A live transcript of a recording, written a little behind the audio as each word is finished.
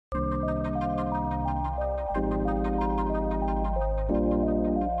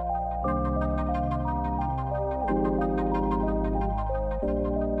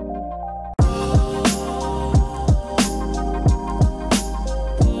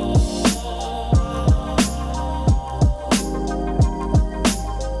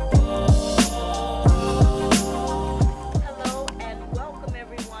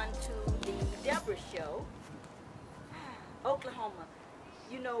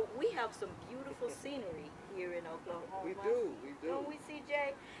know, we have some beautiful scenery here in Oklahoma. We do. Don't we,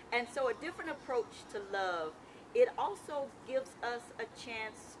 CJ? And so a different approach to love. It also gives us a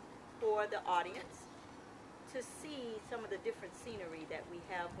chance for the audience to see some of the different scenery that we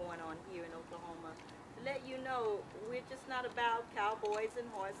have going on here in Oklahoma. To let you know, we're just not about cowboys and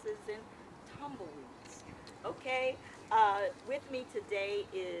horses and tumbleweeds. Okay? With me today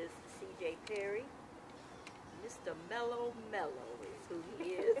is CJ Perry. Mr. Mellow is who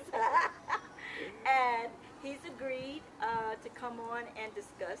he is. And he's agreed to come on and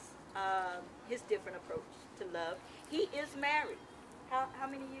discuss his different approach to love. He is married. How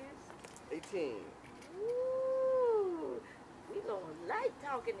many years? 18. Ooh, we're going to like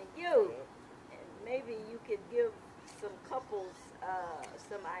talking to you. And maybe you could give some couples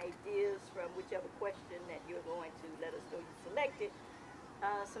some ideas from whichever question that you're going to let us know you selected.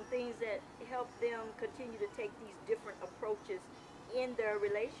 Some things that help them continue to take these different approaches in their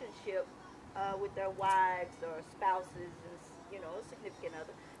relationship with their wives or spouses and, you know, a significant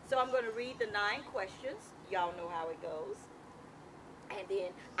other. So I'm going to read the 9 questions. Y'all know how it goes. And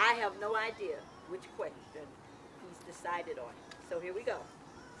then I have no idea which question he's decided on. So here we go.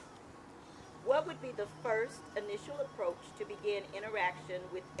 What would be the first initial approach to begin interaction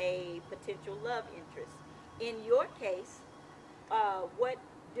with a potential love interest? In your case, what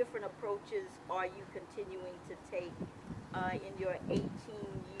different approaches are you continuing to take in your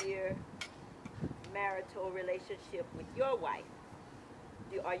 18-year marital relationship with your wife?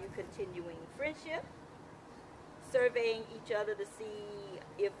 Are you continuing friendship? Surveying each other to see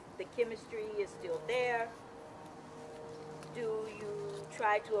if the chemistry is still there? Do you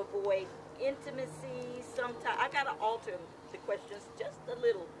try to avoid intimacy sometimes? I got to alter the questions just a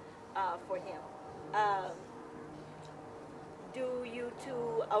little for him. Do you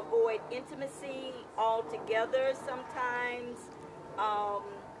two avoid intimacy altogether sometimes?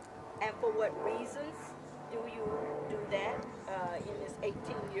 And for what reasons do you do that in this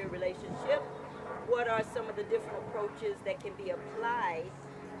 18-year relationship? What are some of the different approaches that can be applied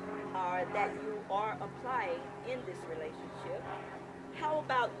or that you are applying in this relationship? How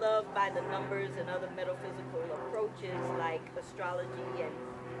about love by the numbers and other metaphysical approaches like astrology and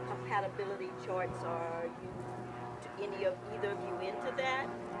compatibility charts? Are you either of you into that?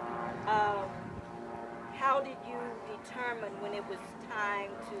 How did you determine when it was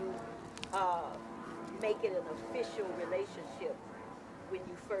time to make it an official relationship when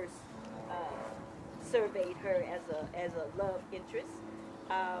you first surveyed her as a love interest?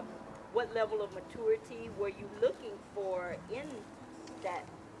 What level of maturity were you looking for in that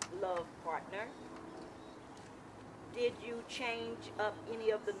love partner? Did you change up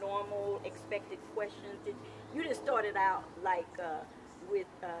any of the normal expected questions? You just started out like with,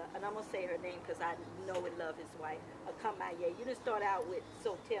 and I'm going to say her name because I know and love his wife, Akamaye. You just start out with,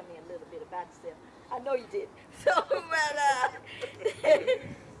 so tell me a little bit about yourself. I know you did. So,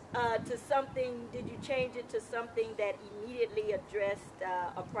 but to something, did you change it to something that immediately addressed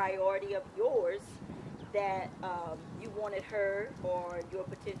a priority of yours that you wanted her or your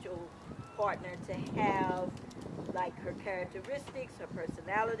potential partner to have, like her characteristics, her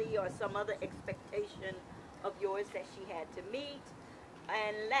personality, or some other expectation of yours that she had to meet?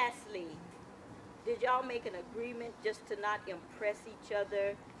 And lastly, did y'all make an agreement just to not impress each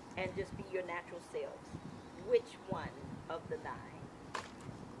other and just be your natural selves? Which one of the 9?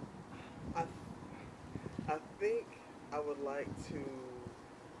 I think I would like to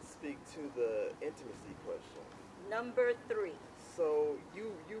speak to the intimacy question. Number 3. So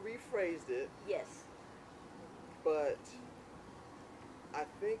you rephrased it. Yes. But I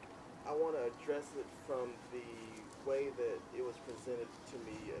think I want to address it from the way that it was presented to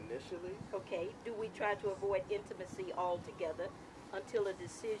me initially. Okay. Do we try to avoid intimacy altogether until a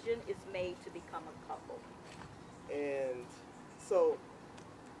decision is made to become a couple? And so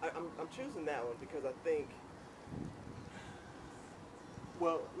I'm choosing that one because I think,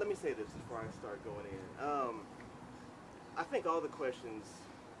 well, let me say this before I start going in. I think all the questions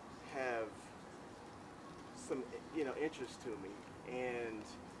have some, interest to me, and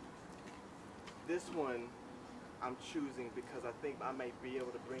this one I'm choosing because I think I may be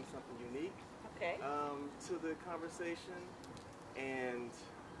able to bring something unique, okay, to the conversation, and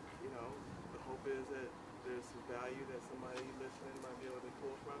the hope is that there's some value that somebody listening might be able to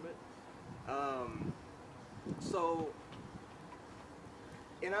pull from it. So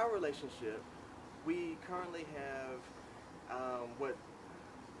in our relationship, we currently have what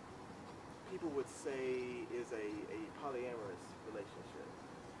people would say is a polyamorous relationship.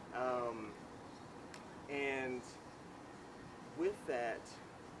 And with that,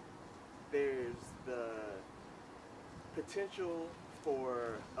 there's the potential for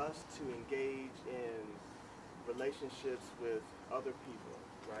for us to engage in relationships with other people,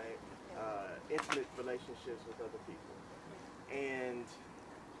 right? Intimate relationships with other people. And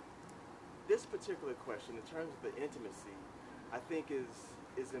this particular question, in terms of the intimacy, I think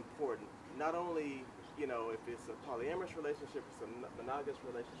is important. Not only, you know, if it's a polyamorous relationship, it's a monogamous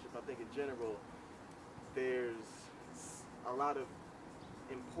relationship, I think in general, there's a lot of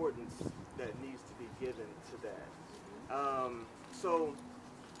importance that needs to be given to that. So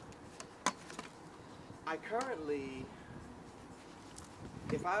I currently,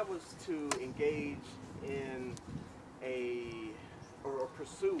 if I was to engage in or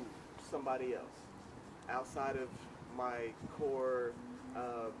pursue somebody else outside of my core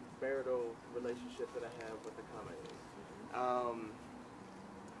marital relationship that I have with the common,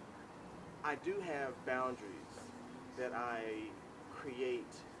 I do have boundaries that I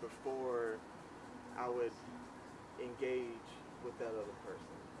create before I would engage with that other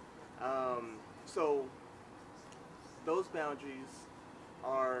person. So those boundaries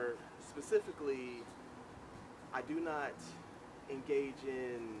are specifically, I do not engage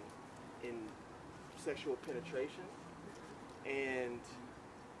in sexual penetration, and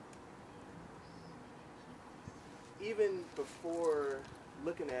even before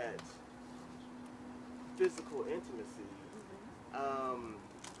looking at physical intimacy,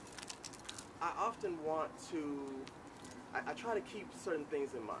 I often want to, I try to keep certain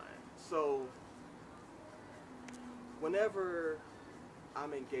things in mind. So whenever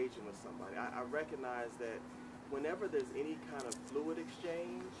I'm engaging with somebody, I recognize that whenever there's any kind of fluid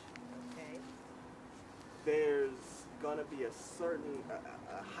exchange, there's going to be a certain,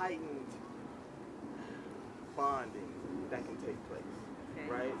 a heightened bonding that can take place,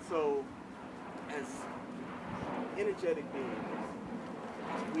 right? So as energetic beings,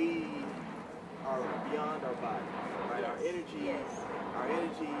 we are beyond our bodies, right? Our energy, is,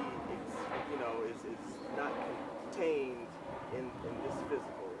 you know, is not contained in this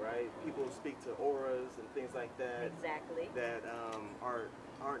physical, right? People speak to auras and things like that. Exactly. That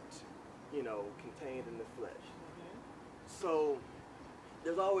aren't, you know, contained in the flesh. So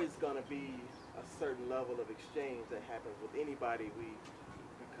there's always going to be a certain level of exchange that happens with anybody we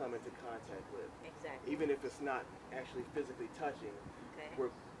come into contact with. Exactly. Even if it's not actually physically touching, we're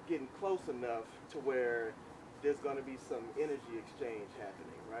getting close enough to where there's going to be some energy exchange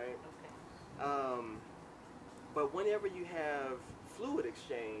happening, right? But whenever you have fluid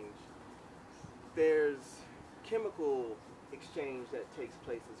exchange, there's chemical exchange that takes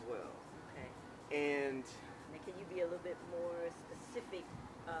place as well. And can you be a little bit more specific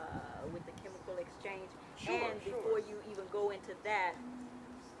with the chemical exchange? Sure, and before you even go into that,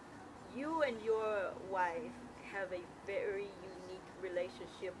 you and your wife have a very unique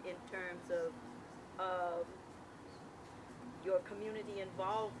relationship in terms of your community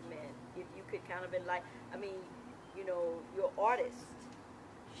involvement. If you could kind of enlighten, I mean, you know, you're an artist.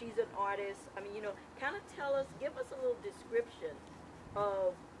 She's an artist. I mean, you know, kind of tell us, give us a little description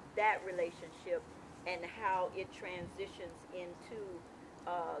of that relationship and how it transitions into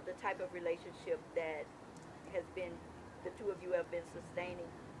the type of relationship that has been, the two of you have been sustaining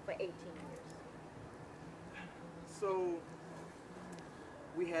for 18 years. So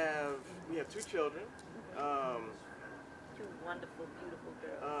we have 2 children. Two wonderful, beautiful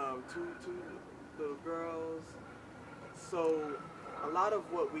girls. Two little girls. So a lot of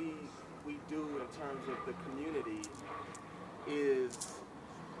what we do in terms of the community is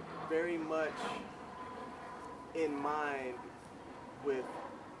very much in mind with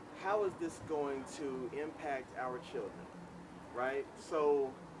how is this going to impact our children, right?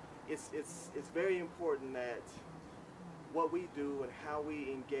 So it's very important that what we do and how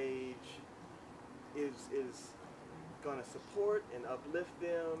we engage is going to support and uplift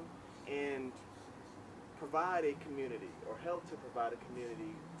them and provide a community, or help to provide a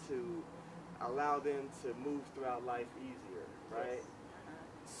community to allow them to move throughout life easier, right?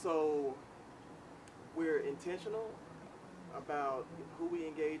 So we're intentional about who we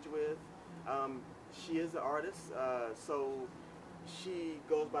engage with. She is an artist, so she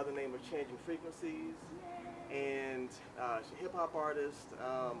goes by the name of Changing Frequencies, and she's a hip-hop artist,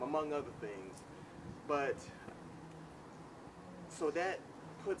 among other things. But so that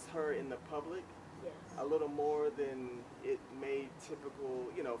puts her in the public a little more than it may typical,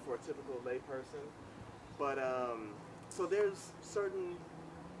 you know, for a typical layperson. But so there's certain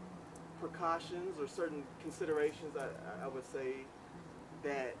precautions or certain considerations, I would say,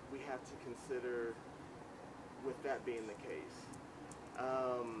 that we have to consider with that being the case.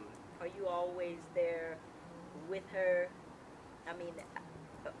 Are you always there with her? I mean,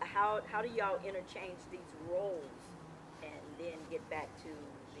 how do y'all interchange these roles and then get back to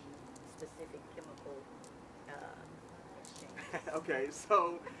specific chemical exchange? Okay,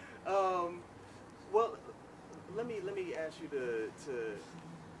 so, well, let me ask you to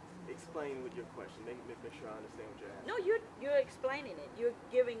explain with your question. Make sure I understand what you're asking. No, you're explaining it. You're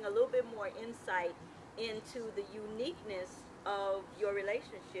giving a little bit more insight into the uniqueness of your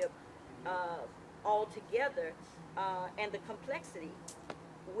relationship altogether, and the complexity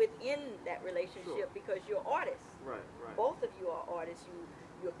within that relationship, Sure. because you're artists. Right, right. Both of you are artists.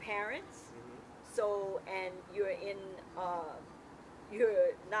 You're parents. Mhm. So, and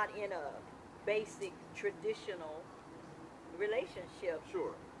you're not in a basic traditional relationship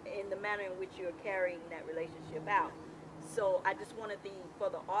Sure. in the manner in which you're carrying that relationship out. So I just wanted for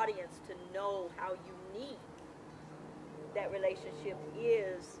the audience to know how unique that relationship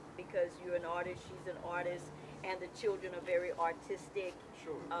is, because you're an artist, she's an artist, and the children are very artistic.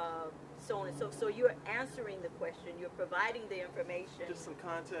 Sure. So on and so you're answering the question, you're providing the information, Just some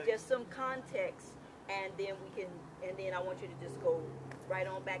context. just some context, and then I want you to just go right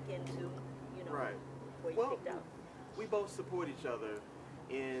on back into, Right. where you Well, picked out. we both support each other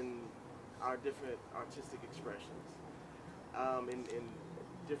in our different artistic expressions, in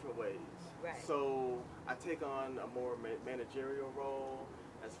different ways. Right. So I take on a more managerial role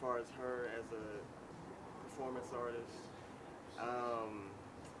as far as her as a performance artist.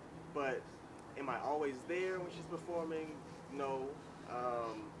 But am I always there when she's performing? No.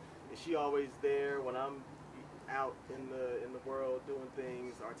 Is she always there when I'm out in the world doing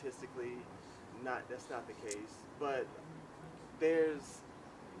things artistically? Not. That's not the case. But there's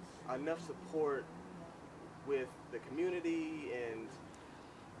enough support with the community and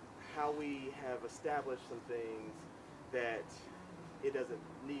how we have established some things that it doesn't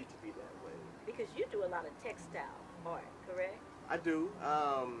need to be that way. Because you do a lot of textile art, correct? I do.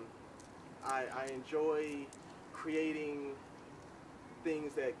 I enjoy creating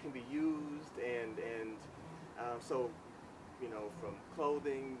things that can be used, and so, from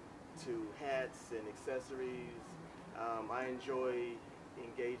clothing to hats and accessories, I enjoy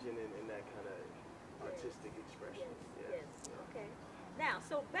engaging in that kind of artistic expression. Yes. Okay. Now,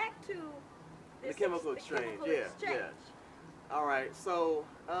 so back to The this chemical the exchange. chemical Yeah. exchange. All right. So,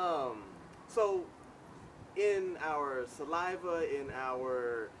 in our saliva, in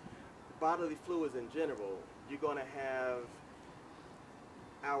our bodily fluids in general, you're going to have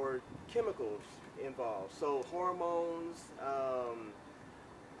our chemicals involved. So hormones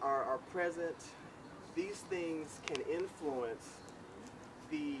are present. These things can influence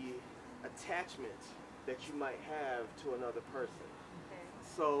the attachment that you might have to another person. Okay.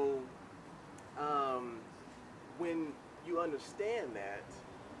 So when you understand that,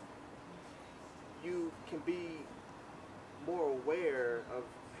 you can be more aware of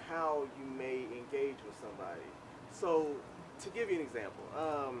how you may engage with somebody. So, to give you an example,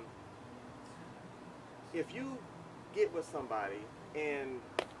 if you get with somebody and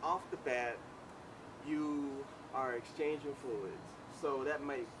off the bat you are exchanging fluids, so that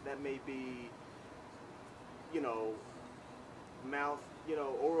may be, mouth,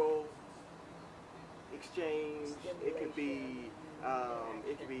 oral exchange. It could be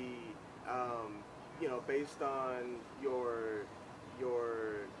based on your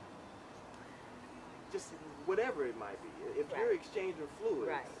just whatever it might be. If you're exchanging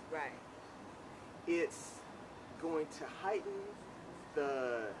fluids, Right. it's going to heighten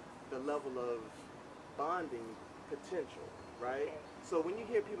the level of bonding potential, right? Okay. So when you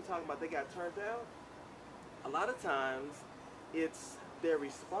hear people talking about they got turned out, a lot of times it's their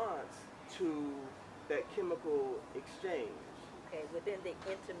response to that chemical exchange. Okay, within the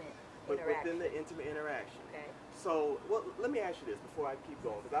intimate But interaction. within the intimate interaction. Okay. So, well, let me ask you this before I keep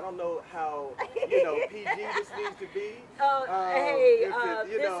going, because I don't know how, PG this needs to be.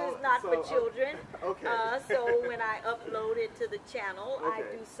 This is not for children. Okay. So when I upload it to the channel, I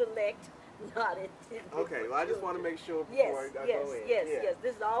Okay. do select not intended. Okay, well, I just want to make sure before Yes, I yes, go in. yes, Yeah. yes.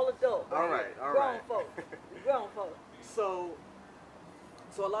 This is all adult. All right, all grown right. folk. Grown folk. So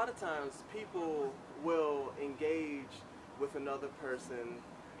a lot of times people will engage with another person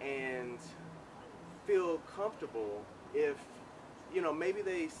and feel comfortable if, maybe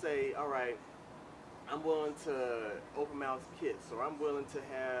they say, all right, I'm willing to open mouth kiss, or I'm willing to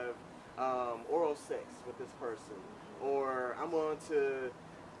have oral sex with this person, or I'm willing to,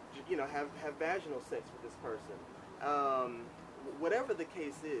 have vaginal sex with this person. Whatever the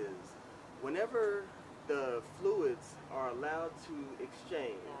case is, whenever the fluids are allowed to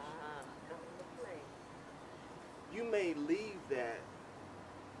exchange, Come into play. you may leave that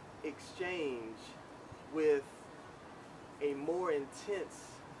exchange with a more intense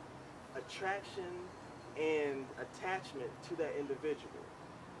attraction and attachment to that individual.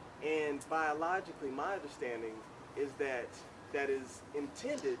 And biologically, my understanding is that that is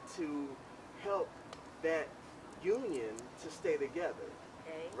intended to help that union to stay together,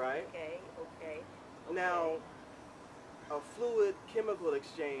 Okay. right? Okay. Okay. Now, a fluid chemical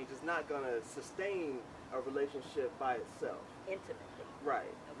exchange is not going to sustain a relationship by itself. Intimately.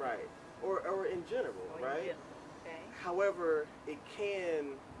 Right, Okay. right. Or in general, Or right? in general. Okay. However, it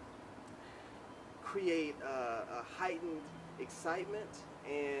can create a heightened excitement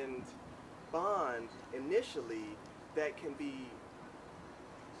and bond initially that can be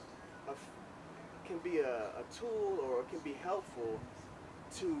a tool, or it can be helpful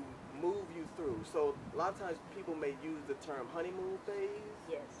to move you through. So a lot of times people may use the term honeymoon phase,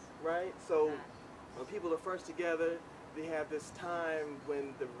 Yes. right? So when people are first together, they have this time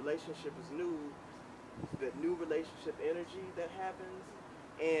when the relationship is new, the new relationship energy that happens,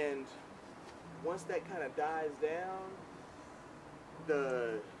 and once that kind of dies down,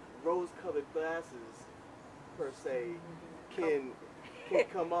 the rose-colored glasses, per se, can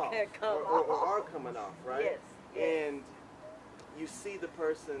come off, or are coming off, right? Yes. Yes. And you see the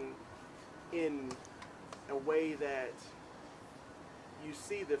person in a way that you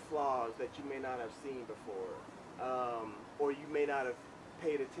see the flaws that you may not have seen before, or you may not have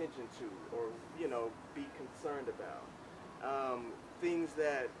paid attention to, or be concerned about. Things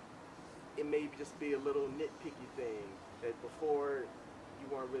that it may just be a little nitpicky thing that before you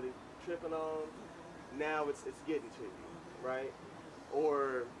weren't really tripping on. Now it's getting to you, right?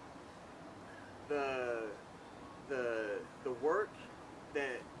 Or the work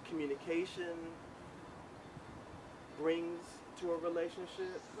that communication brings to a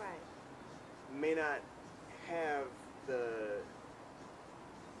relationship Right. may not have the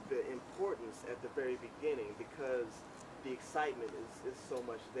importance at the very beginning, because the excitement is so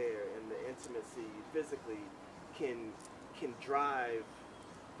much there, and the intimacy physically can drive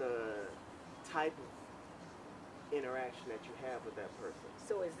the type of interaction that you have with that person.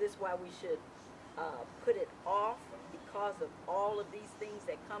 So is this why we should put it off because of all of these things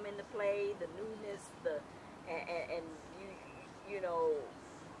that come into play, the newness, and you know,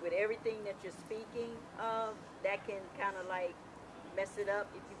 with everything that you're speaking of, that can kind of like mess it up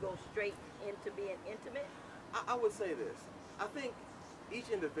if you go straight into being intimate? I would say this. I think each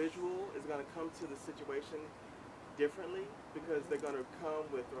individual is going to come to the situation differently, because they're going to come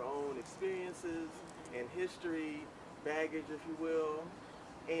with their own experiences and history, baggage, if you will.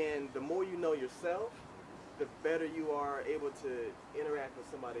 And the more you know yourself, the better you are able to interact with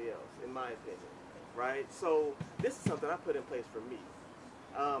somebody else, in my opinion, right? So this is something I put in place for me.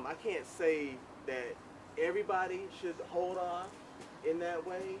 I can't say that everybody should hold off in that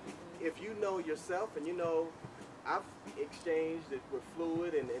way. If you know yourself, and I've exchanged it with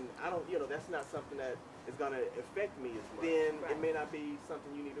fluid, and I don't, that's not something that is going to affect me as much, then Right. it may not be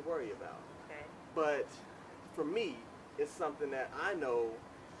something you need to worry about. Okay. But for me, it's something that I know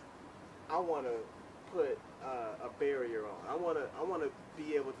I want to put a barrier on. I want to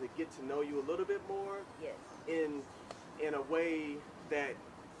be able to get to know you a little bit more, Yes. in a way that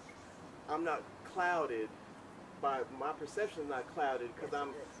I'm not clouded by my perception, is not clouded, because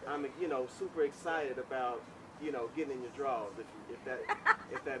I'm super excited about getting in your drawers,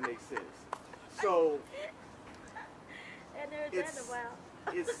 if that makes sense. So And there's that a while.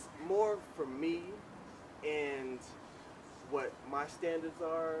 it's more for me and what my standards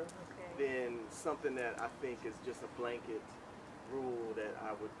are, Okay. than something that I think is just a blanket rule that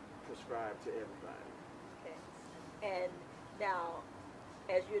I would prescribe to everybody. Okay. And now,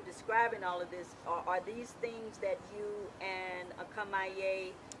 as you're describing all of this, are these things that you and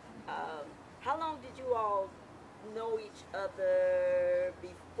Akamaye, how long did you all know each other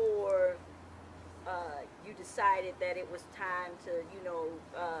before you decided that it was time to,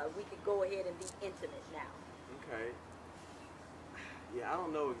 we could go ahead and be intimate now? Okay. Yeah, I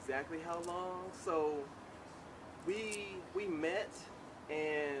don't know exactly how long. So we met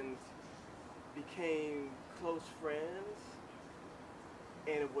and became close friends,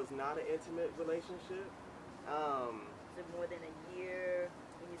 and it was not an intimate relationship. Is it more than a year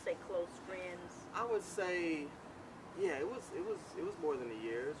when you say close friends? I would say, yeah, it was more than a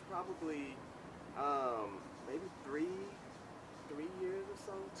year. It's probably maybe three years or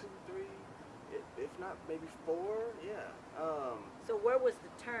so, 2, 3, if not maybe 4. Yeah. So where was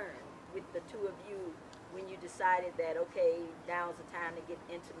the turn with the two of you when you decided that, okay, now's the time to get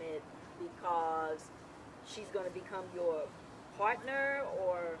intimate because she's going to become your partner?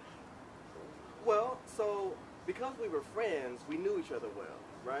 Or Well, so because we were friends, we knew each other well,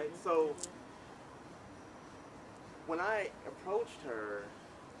 right? So when I approached her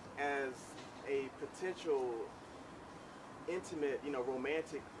as a potential intimate, you know,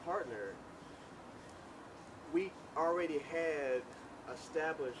 romantic partner, we already had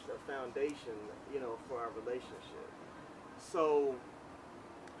established a foundation, you know, for our relationship. So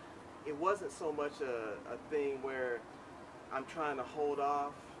it wasn't so much a thing where I'm trying to hold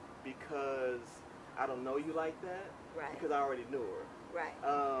off because I don't know you like that, Right. because I already knew her. Right.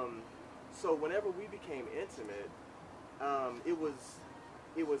 So whenever we became intimate, it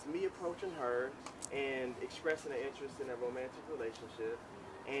was me approaching her and expressing an interest in a romantic relationship,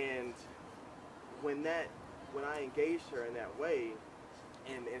 and when I engaged her in that way,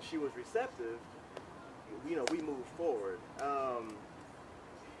 and she was receptive, you know, we moved forward.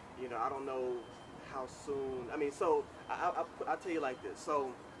 You know, I don't know how soon. I mean, so I'll tell you like this.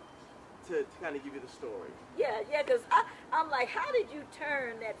 So to kind of give you the story. Yeah, because I'm like, how did you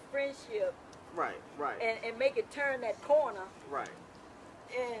turn that friendship Right. and make it turn that corner Right.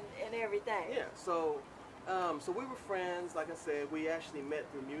 and everything? Yeah. So we were friends. Like I said, we actually met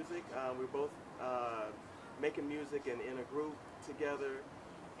through music. We were both making music and in a group together,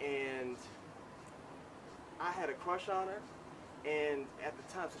 and I had a crush on her. And at the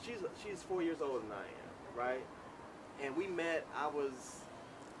time, so she's 4 years older than I am, right? And we met. I was,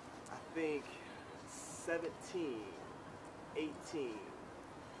 I think, 17, 18,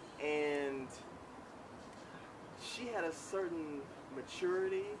 and she had a certain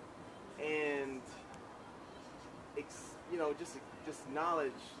maturity and you know, just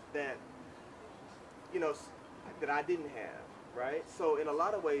knowledge that, you know, that I didn't have, right? So in a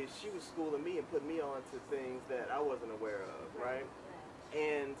lot of ways, she was schooling me and putting me on to things that I wasn't aware of, right?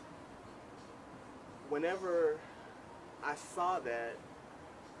 And whenever I saw that,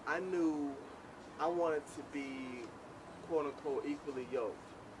 I knew I wanted to be, quote unquote, equally yoked.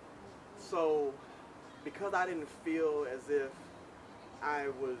 So because I didn't feel as if I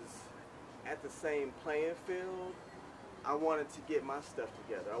was at the same playing field, I wanted to get my stuff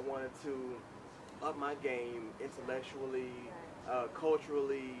together. I wanted to up my game intellectually,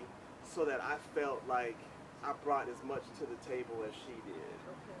 culturally, so that I felt like I brought as much to the table as she did.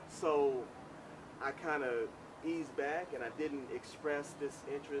 Okay. So I kind of eased back, and I didn't express this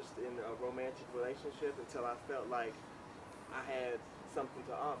interest in a romantic relationship until I felt like I had something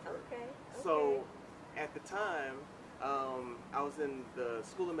to offer. Okay. So at the time, I was in the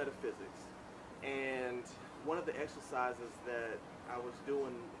School of Metaphysics, and one of the exercises that I was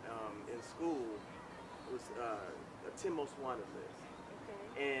doing in school was a 10 most wanted list.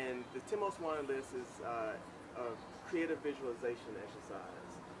 Okay. And the 10 most wanted list is a creative visualization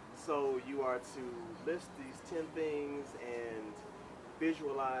exercise. So you are to list these 10 things and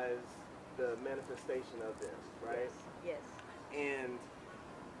visualize the manifestation of them, right? Yes. And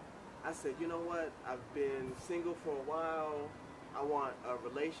I said, you know what? I've been single for a while. I want a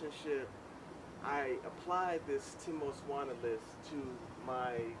relationship. I applied this 10 most wanted list to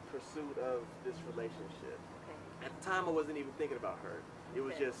my pursuit of this relationship. Okay. At the time, I wasn't even thinking about her. It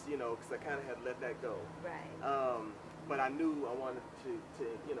was Okay. just, you know, because I kind of had let that go. Right. But I knew I wanted to,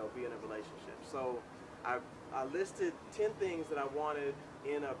 you know, be in a relationship. So I listed 10 things that I wanted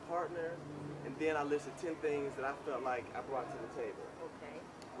in a partner, and then I listed 10 things that I felt like I brought to the table. Okay.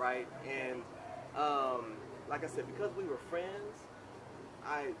 Right? And like I said, because we were friends,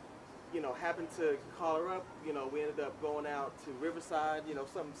 I, you know, happened to call her up. You know, we ended up going out to Riverside, you know,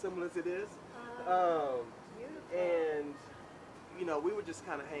 something similar to this. Beautiful. And, you know, we were just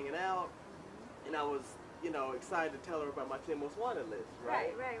kind of hanging out, and I was, you know, excited to tell her about my 10 most wanted list,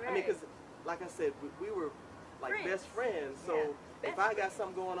 right? Right. I mean, because, like I said, we were like Friends. best friends, so Yeah, if best I got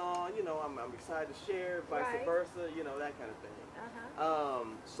something going on, you know, I'm excited to share, vice Right. versa, you know, that kind of thing. Uh-huh.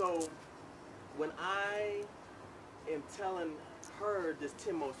 So when I am telling her this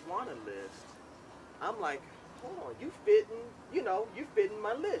 10 most wanted list, I'm like, hold on, you fitting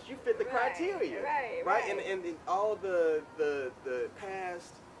my list. You fit the Right, criteria. right. And all the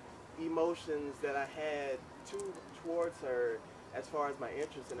past emotions that I had towards her as far as my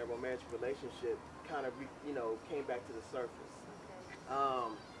interest in a romantic relationship kind of, you know, came back to the surface.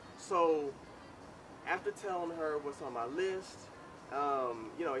 Okay. So after telling her what's on my list,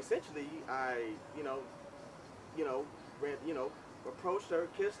 you know, essentially I, approached her,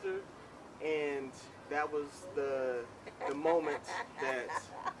 kissed her, and that was the moment that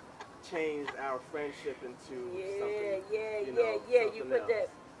changed our friendship into something. You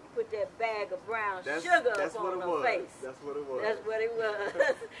put that bag of brown sugar that's up what on it her was. face. That's what it was. That's what it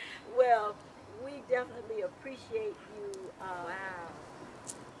was. Well, we definitely appreciate you. Wow.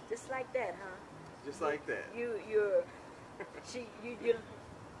 Just like that, huh? Just like that.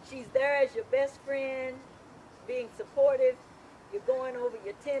 She's there as your best friend, being supportive. You're going over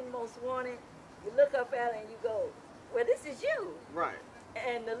your 10 most wanted. You look up at her and you go, well, this is you. Right.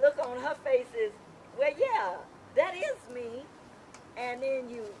 And the look on her face is, well, yeah, that is me. And then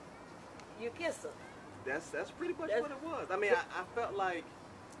you kiss her. That's pretty much what it was. I mean, I felt like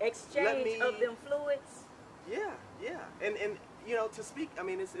exchange of them fluids. Yeah, yeah. And you know, to speak, I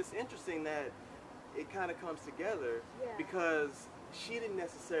mean, it's interesting that it kind of comes together because she didn't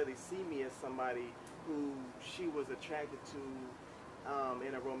necessarily see me as somebody who she was attracted to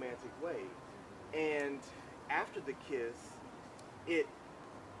in a romantic way. And after the kiss, it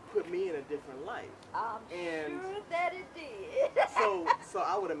put me in a different light. I'm sure that it did. so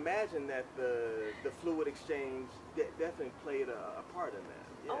I would imagine that the fluid exchange definitely played a part in that.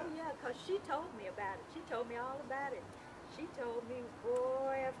 Yeah. Oh yeah, because she told me about it. She told me all about it. She told me,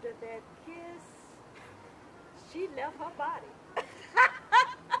 boy, after that kiss, she left her body.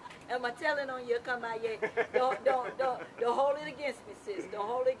 Am I telling on you? Come out here. Don't hold it against me, sis. Don't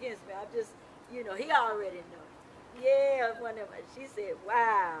hold it against me. I'm just, he already know. Yeah, whatever. She said,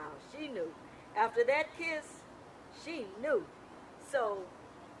 wow, she knew. After that kiss, she knew. So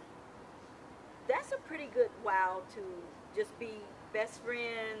that's a pretty good wow to just be best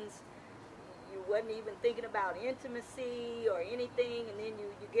friends. You wasn't even thinking about intimacy or anything, and then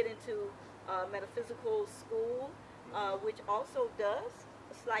you get into metaphysical school, which also does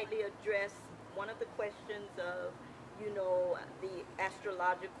slightly address one of the questions of, the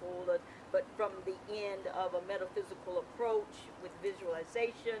astrological, but from the end of a metaphysical approach with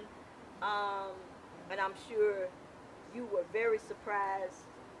visualization. And I'm sure you were very surprised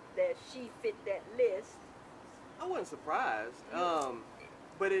that she fit that list. I wasn't surprised,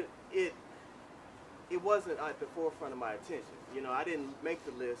 but it wasn't at the forefront of my attention. I didn't make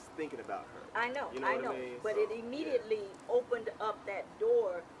the list thinking about her. I know, you know I what know. I mean? But So, it immediately opened up that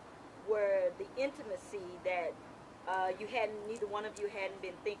door where the intimacy that neither one of you hadn't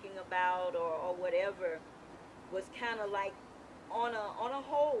been thinking about or whatever was kind of like on a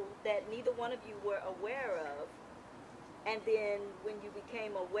whole that neither one of you were aware of. And then when you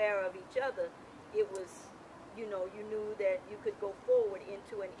became aware of each other, it was, you knew that you could go forward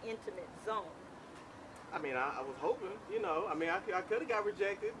into an intimate zone. I mean, I was hoping, I mean, I could have got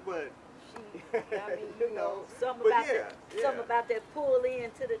rejected, but Something but about something about that pull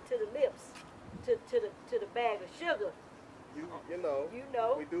in to the lips, to the bag of sugar. You know,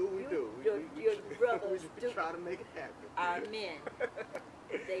 we do. Your brothers we try to make it happen. Our men,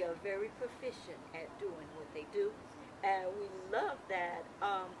 they are very proficient at doing what they do, and we love that.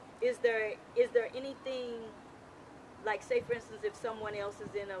 Is there anything, like, say for instance, if someone else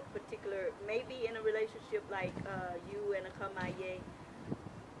is in a particular, maybe in a relationship like you and a Kamaye,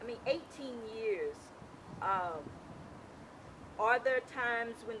 I mean, 18 years, are there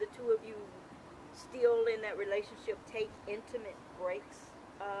times when the two of you still in that relationship take intimate breaks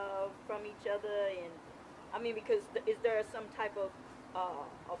from each other? And I mean, because is there some type of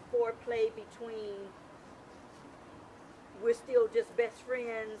a foreplay between we're still just best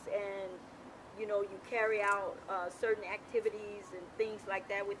friends and you carry out certain activities and things like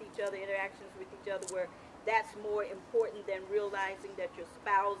that with each other, interactions with each other, where that's more important than realizing that you're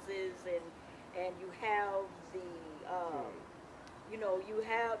spouses and you have the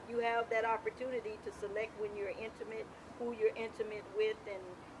you have that opportunity to select when you're intimate, who you're intimate with, and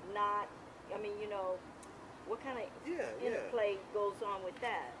not. I mean, what kind of interplay goes on with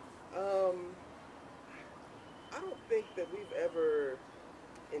that? I don't think that we've ever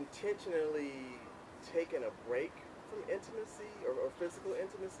intentionally taken a break from intimacy or physical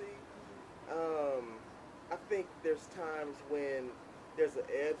intimacy. I think there's times when there's an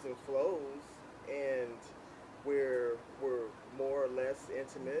ebbs and flows, and we're more or less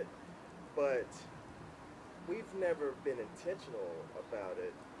intimate, but we've never been intentional about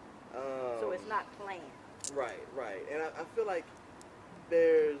it. So it's not planned. Right. And I feel like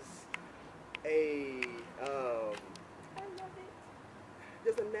there's a I love it.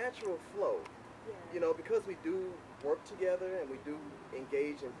 there's a natural flow. Yeah. Because we do work together and we do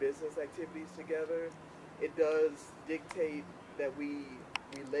engage in business activities together, it does dictate that we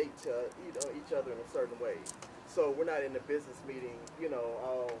relate to each other in a certain way. So we're not in a business meeting,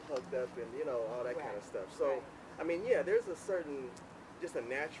 all hugged up and all that kind of stuff. So I mean, there's a certain, just a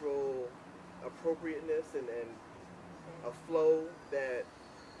natural appropriateness and a flow that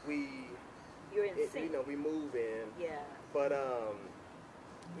we move in. Yeah. But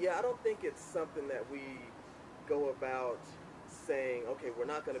I don't think it's something that we go about saying, okay, we're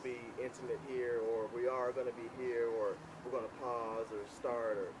not going to be intimate here, or we are going to be here, or we're going to pause or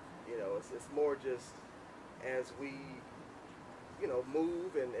start, or it's more just as we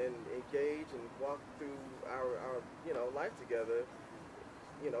move and engage and walk through our life together,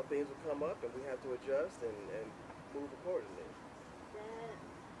 things will come up and we have to adjust and move accordingly.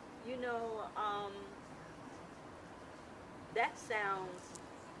 That, you know, that sounds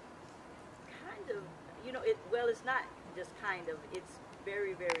kind of, well, it's not just kind of, it's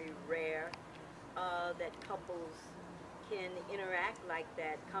very, very rare that couples can interact like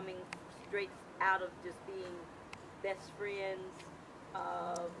that, coming straight out of just being best friends,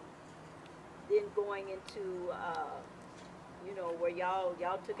 uh, then going into, where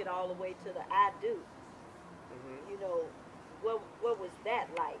y'all took it all the way to the I do. Hmm. You know, what was that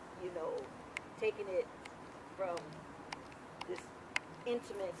like? Taking it from this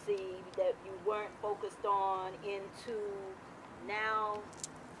intimacy that you weren't focused on into now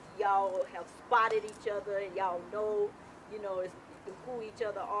y'all have spotted each other and y'all know, it's, who each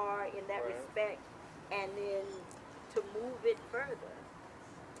other are in that Right. respect, and then to move it further.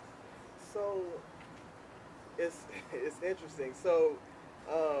 So it's it's interesting.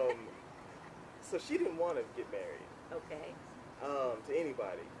 Um, so she didn't want to get married Okay. to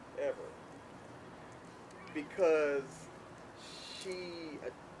anybody ever because she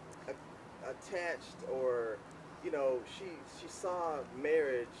attached, or she saw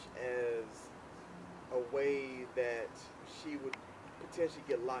marriage as a way that she would potentially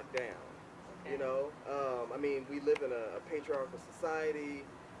get locked down. Okay. I mean, we live in a patriarchal society,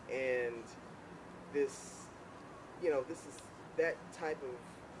 and this, this is that type of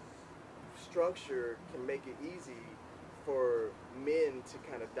structure can make it easy for men to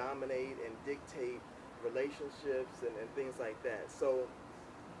kind of dominate and dictate relationships and things like that. So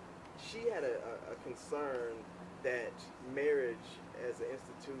she had a concern that marriage as an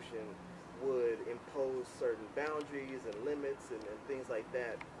institution would impose certain boundaries and limits and things like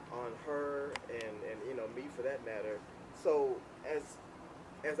that on her and me for that matter. So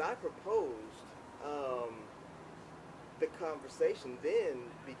as I proposed, the conversation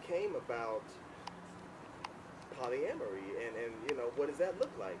then became about polyamory and what does that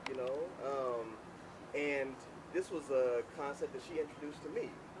look like, and this was a concept that she introduced to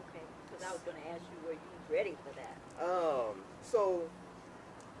me. Okay. Because I was going to ask you, were you ready for that? So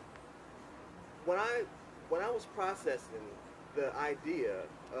when I was processing the idea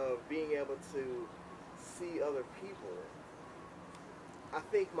of being able to see other people, I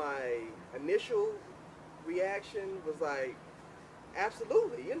think my initial reaction was like,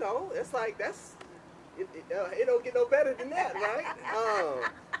 absolutely, it's like it don't get no better than that,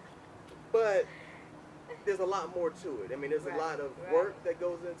 right? But there's a lot more to it. I mean, there's a lot of work that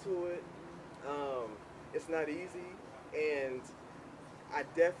goes into it. It's not easy, and I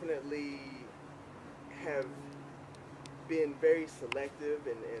definitely have been very selective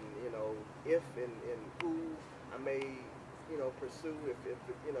in if and who I may pursue if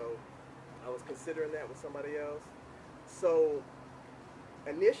I was considering that with somebody else. So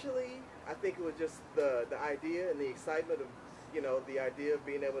initially, I think it was just the idea and the excitement of the idea of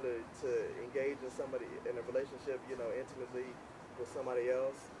being able to engage in a relationship intimately with somebody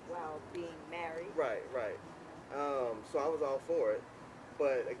else While being married. Right, right. So I was all for it.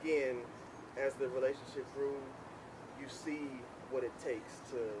 But again, as the relationship grew, you see what it takes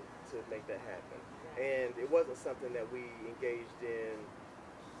to make that happen. And it wasn't something that we engaged in,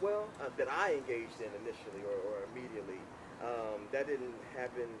 that I engaged in initially or immediately. That didn't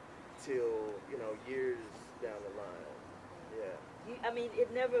happen till, years down the line. Yeah. I mean,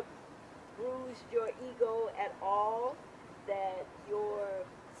 it never bruised your ego at all that your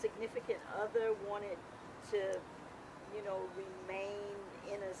significant other wanted to, remain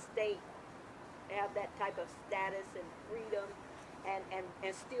in a state, have that type of status and freedom,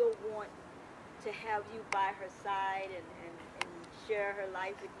 and still want to have you by her side and share her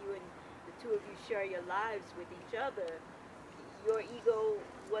life with you, and the two of you share your lives with each other. Your ego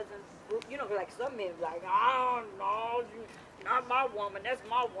wasn't, like some men, like, oh, no, you not my woman, that's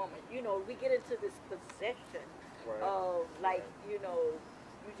my woman. We get into this possession of, like, you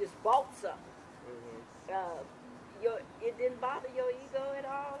just bought something. Mm-hmm. It didn't bother your ego at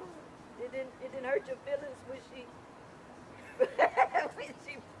all? It didn't hurt your feelings when she, when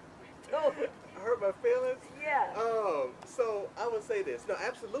she told you? Hurt my feelings? Yeah. So I would say this. No,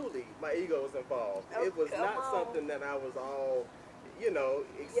 absolutely, my ego was involved. Oh, it was come not on. something that I was all,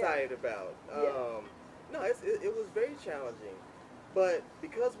 excited about. No, it was very challenging. But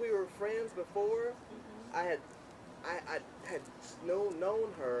because we were friends before, I had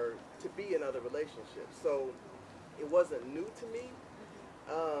known her to be in other relationships. So it wasn't new to me.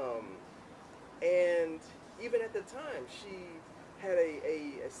 And even at the time, she had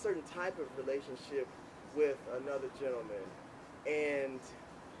a certain type of relationship with another gentleman, and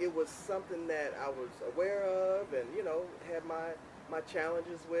it was something that I was aware of, and had my my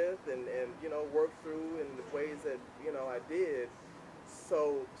challenges with, and you know, worked through in the ways that, you know, I did.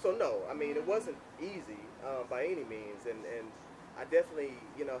 So no, I mean, it wasn't easy by any means, and I definitely,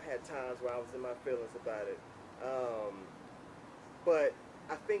 you know, had times where I was in my feelings about it. But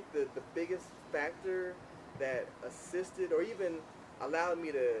I think the biggest factor that assisted or even allowed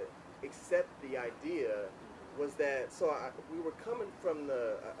me to accept the idea was that, we were coming from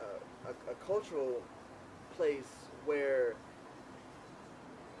a cultural place where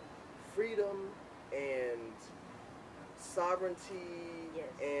freedom and sovereignty, yes,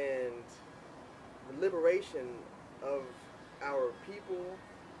 and liberation of our people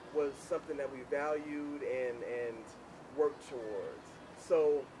was something that we valued and worked towards.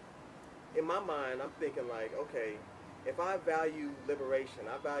 So in my mind, I'm thinking like, okay, if I value liberation,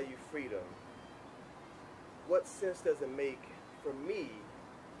 I value freedom, what sense does it make for me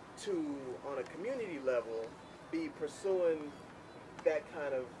to, on a community level, be pursuing that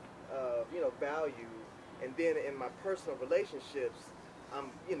kind of you know, value, and then in my personal relationships,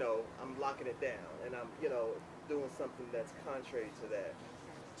 I'm locking it down, and I'm, you know, doing something that's contrary to that.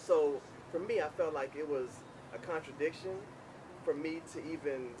 So for me, I felt like it was a contradiction for me to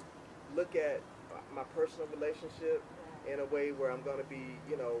even look at my personal relationship in a way where I'm going to be,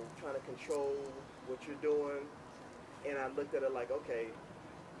 you know, trying to control what you're doing. And I looked at it like, okay,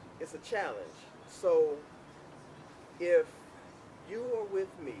 it's a challenge. So if you are with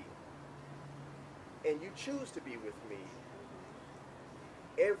me and you choose to be with me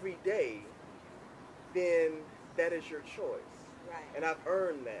every day, then that is your choice. right, And I've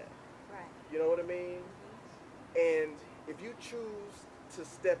earned that. right, You know what I mean? And if you choose to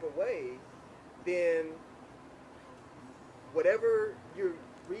step away, then whatever your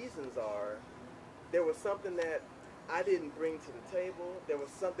reasons are, there was something that I didn't bring to the table. There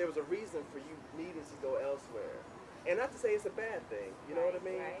was a reason for you needing to go elsewhere. And not to say it's a bad thing, you know what I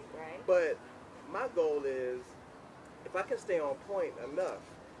mean? right, right. But my goal is, if I can stay on point enough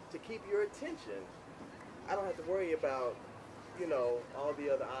to keep your attention, I don't have to worry about, you know, all the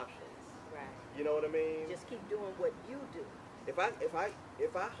other options. Right. You know what I mean? Just keep doing what you do. If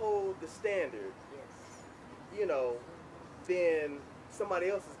I hold the standard, Yes. you know, then somebody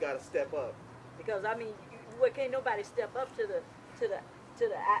else has got to step up. Because I mean, can't nobody step up to the.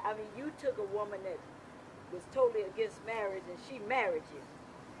 I mean, you took a woman that was totally against marriage, and she married you.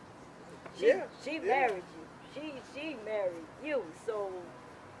 She married you. She married you. So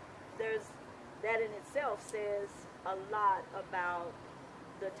there's that in itself says a lot about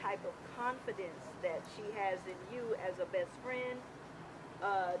the type of confidence that she has in you as a best friend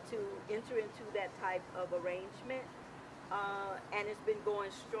to enter into that type of arrangement. And it's been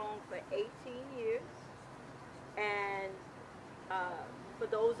going strong for 18 years. And for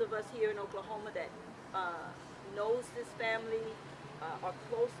those of us here in Oklahoma that knows this family, are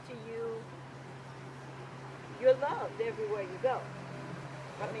close to you, you're loved everywhere you go.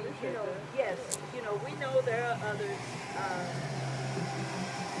 I mean, you know, yes, you know, we know there are others.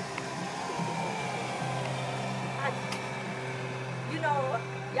 You know,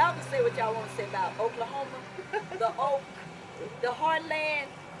 y'all can say what y'all want to say about Oklahoma, the Oak, the heartland,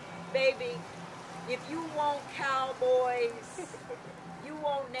 baby. If you want cowboys, you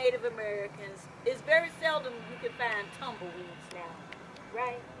want Native Americans, it's very seldom you can find tumbleweeds now,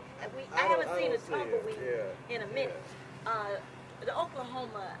 right? I haven't seen a tumbleweed in a minute. Yeah. The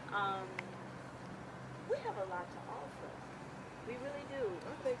Oklahoma, we have a lot to offer. We really do.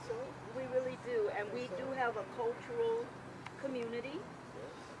 I think so. We really do. And we do have a cultural community.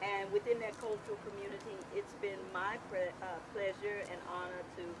 And within that cultural community, it's been my pleasure and honor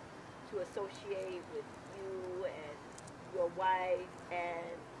to associate with you and your wife,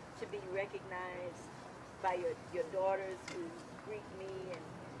 and to be recognized by your daughters who greet me and,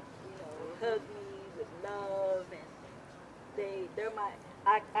 you know, hug me with love, and they're my,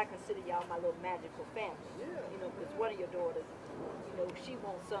 I consider y'all my little magical family. Yeah. You know, because one of your daughters, you know, she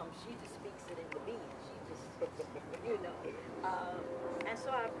wants something, she just speaks it into being. She just, you know. And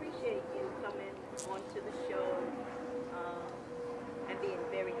so I appreciate you coming onto the show and being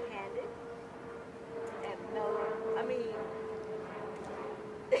very candid and mellow. I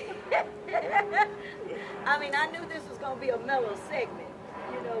mean, I knew this was going to be a mellow segment,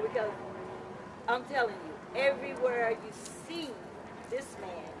 you know, because I'm telling you, everywhere you see this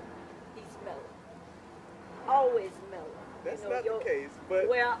man, he's mellow. Always mellow. That's you know, not the case, but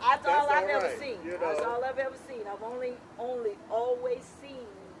well, that's all I've ever right, seen. you know. That's all I've ever seen. I've only always seen.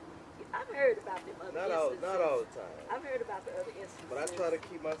 I've heard about them other instances. Not all the time. I've heard about the other instances. But I try to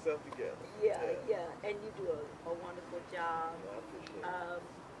keep myself together. Yeah, and you do a wonderful job. I appreciate it.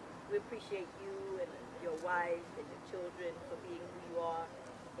 we appreciate you and your wife and your children for being who you are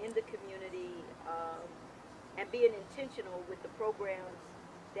in the community, and being intentional with the programs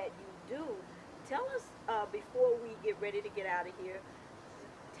that you do. Tell us, before we get ready to get out of here,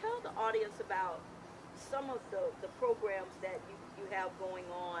 tell the audience about some of the programs that you have going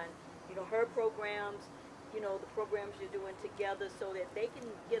on, her programs, the programs you're doing together, so that they can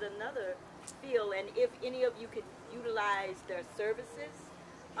get another feel. And if any of you could utilize their services,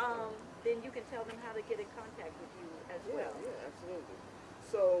 then you can tell them how to get in contact with you as well. Yeah, absolutely.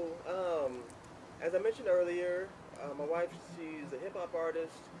 So, as I mentioned earlier, my wife, she's a hip-hop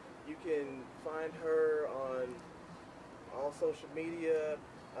artist. You can find her on all social media.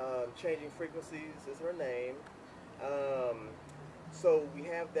 Changing Frequencies is her name. So we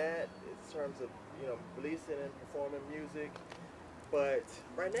have that in terms of releasing and performing music. But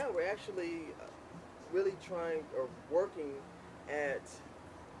right now we're actually really trying or working at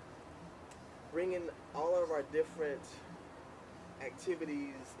bringing all of our different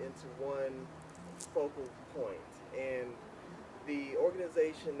activities into one focal point. And the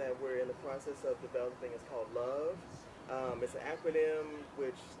organization that we're in the process of developing is called LOVE. It's an acronym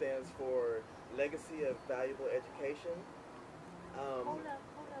which stands for Legacy of Valuable Education. Hold up.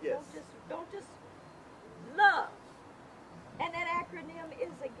 Yes. Don't just love. And that acronym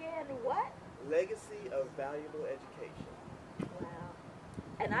is again what? Legacy of Valuable Education. Wow.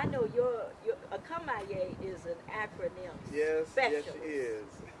 And I know your Akamaye is an acronym Yes, specialist. she is.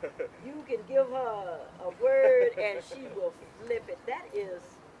 You can give her a word and she will flip it. That is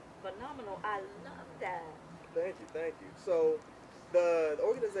phenomenal. I love that. Thank you. So the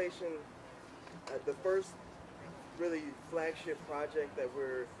organization, the first really flagship project that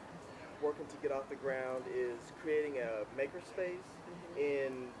we're working to get off the ground is creating a makerspace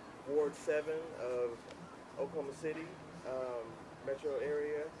in Ward 7 of Oklahoma City metro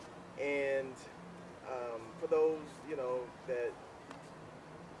area. And for those that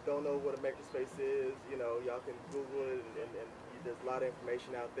don't know what a makerspace is, y'all can Google it, and there's a lot of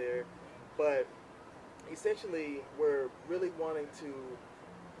information out there. But essentially, we're really wanting to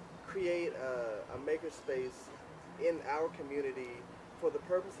create a makerspace in our community for the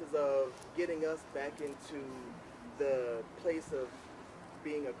purposes of getting us back into the place of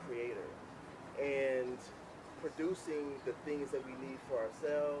being a creator and producing the things that we need for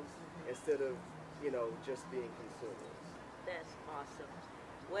ourselves instead of, just being consumers. That's awesome.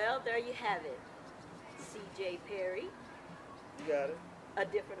 Well, there you have it. C.J. Perry. You got it? A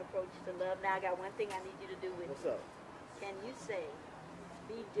different approach to love. Now I got one thing I need you to do with What's me. up? Can you say,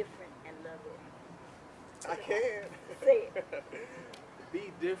 be different and love it? I can. Say it.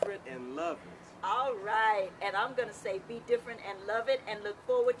 Be different and love it. All right. And I'm going to say, be different and love it, and look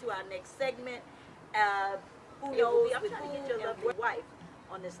forward to our next segment. Who knows with who and your wife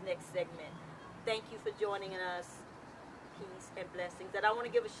on this next segment. Thank you for joining us. Peace and blessings. And I want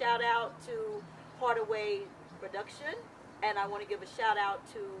to give a shout out to Hardaway Production. And I want to give a shout out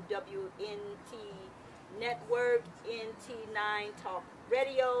to WNT Network, NT9 Talk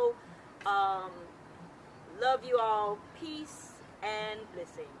Radio. Love you all. Peace and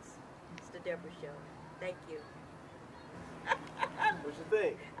blessings. It's the Debra Show. Thank you. What you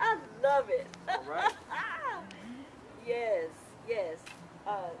think? I love it. All right. Yes.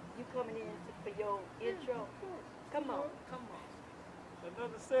 You coming in for your intro? Come on.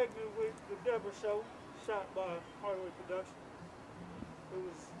 Another segment with the Debra Show, shot by Hardaway Production. It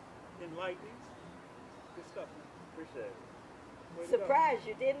was enlightening. Good stuff, man. Appreciate it. Way to go. Surprised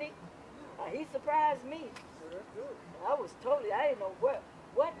you, didn't he? He surprised me. So that's good. I didn't know what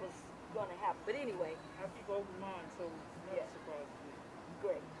was going to happen. But anyway, I keep an open mind, so it's not Yeah. surprising me.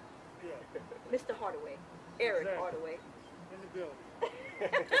 great. Yeah, Mr. Hardaway, Eric Exactly. Hardaway. in the building.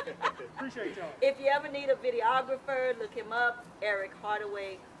 Appreciate y'all. If you ever need a videographer, look him up. Eric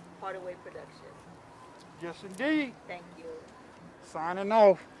Hardaway, Hardaway Production. Yes, indeed. Thank you. Signing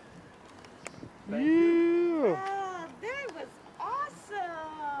off. Thank you. That was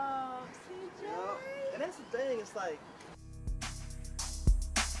awesome, CJ. And that's the thing. It's like